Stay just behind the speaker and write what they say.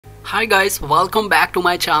Hi guys, welcome back to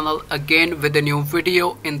my channel again with a new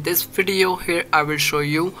video. In this video here I will show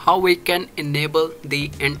you how we can enable the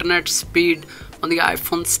internet speed on the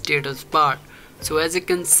iPhone status bar. So as you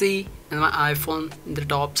can see in my iPhone, in the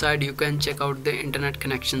top side you can check out the internet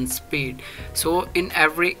connection speed. So in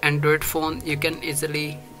every Android phone you can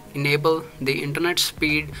easily enable the internet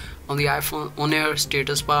speed on the iPhone on your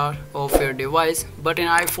status bar of your device, but in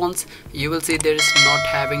iPhones you will see there is not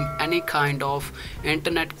having any kind of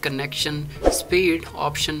internet connection speed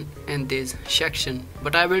option in this section.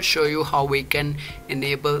 But I will show you how we can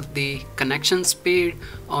enable the connection speed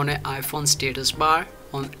on an iPhone status bar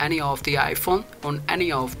on any of the iPhone, on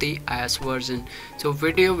any of the iOS version. So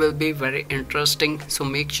video will be very interesting, so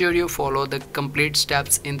make sure you follow the complete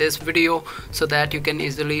steps in this video so that you can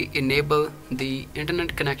easily enable the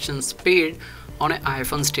internet connection speed on an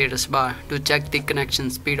iPhone status bar to check the connection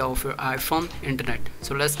speed of your iPhone internet.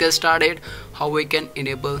 So let's get started how we can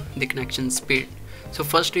enable the connection speed. So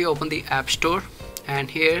firstly open the App Store,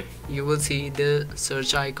 and here you will see the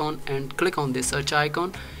search icon, and click on the search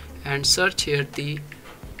icon and search here the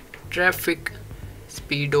traffic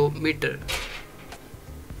speedometer.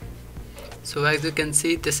 So as you can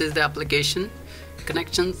see, this is the application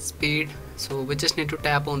connection speed. So we just need to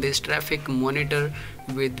tap on this traffic monitor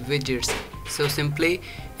with widgets. So simply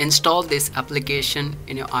install this application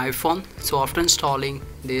in your iPhone. So after installing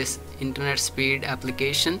this internet speed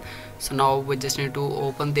application, so now we just need to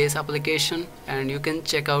open this application, and you can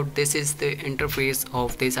check out this is the interface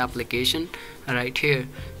of this application right here.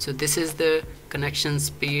 So this is the connection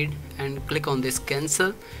speed, and click on this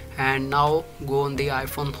cancel, and now go on the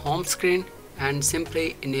iPhone home screen and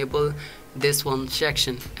simply enable this one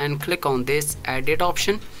section and click on this edit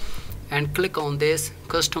option and click on this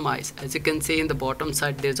customize. As you can see in the bottom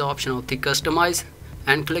side there's the option of the customize,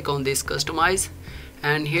 and click on this customize,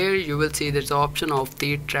 and here you will see there's the option of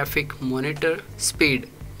the traffic monitor speed.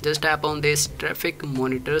 Just tap on this traffic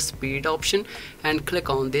monitor speed option and click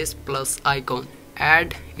on this plus icon,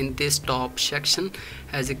 add in this top section.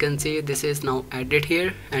 As you can see this is now added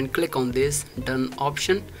here, and click on this done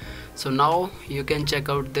option. So now you can check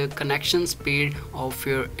out the connection speed of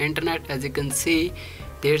your internet. As you can see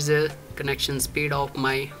there's a connection speed of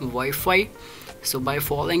my Wi-Fi. So by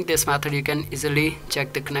following this method you can easily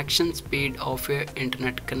check the connection speed of your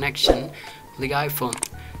internet connection on the iPhone.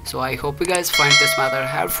 So I hope you guys find this method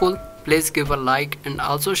helpful. Please give a like and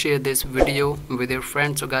also share this video with your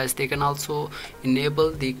friends so guys they can also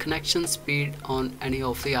enable the connection speed on any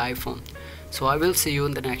of the iPhone. So I will see you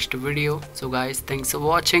in the next video. So guys, thanks for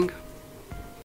watching.